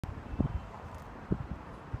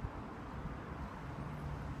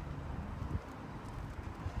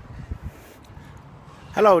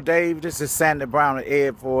Hello, Dave. This is Sandy Brown at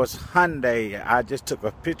Air Force Hyundai. I just took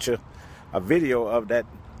a video of that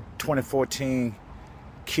 2014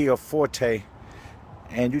 Kia Forte,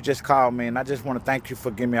 and you just called me, and I just want to thank you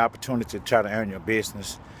for giving me an opportunity to try to earn your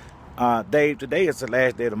business. Dave, today is the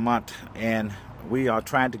last day of the month, and we are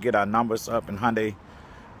trying to get our numbers up, and Hyundai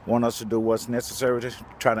want us to do what's necessary to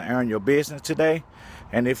try to earn your business today.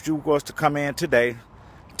 And if you was to come in today,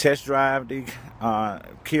 test drive the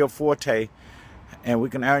Kia Forte, and we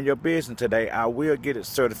can earn your business today, I will get it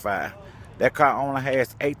certified. That car only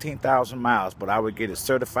has 18,000 miles, but I will get it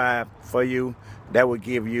certified for you. That will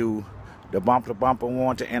give you the bumper-to-bumper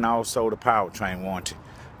warranty and also the powertrain warranty.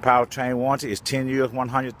 Powertrain warranty is 10 years,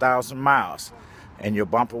 100,000 miles. And your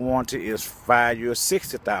bumper warranty is 5 years,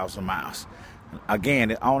 60,000 miles.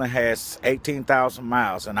 Again, it only has 18,000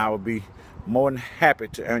 miles, and I will be more than happy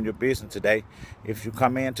to earn your business today if you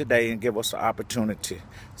come in today and give us an opportunity.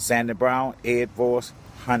 Sandy Brown, Air Force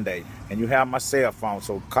Hyundai. And you have my cell phone,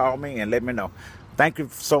 so call me and let me know. Thank you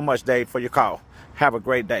so much, Dave, for your call. Have a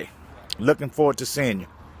great day. Looking forward to seeing you.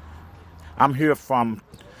 I'm here from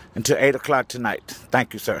until 8 o'clock tonight.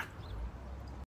 Thank you, sir.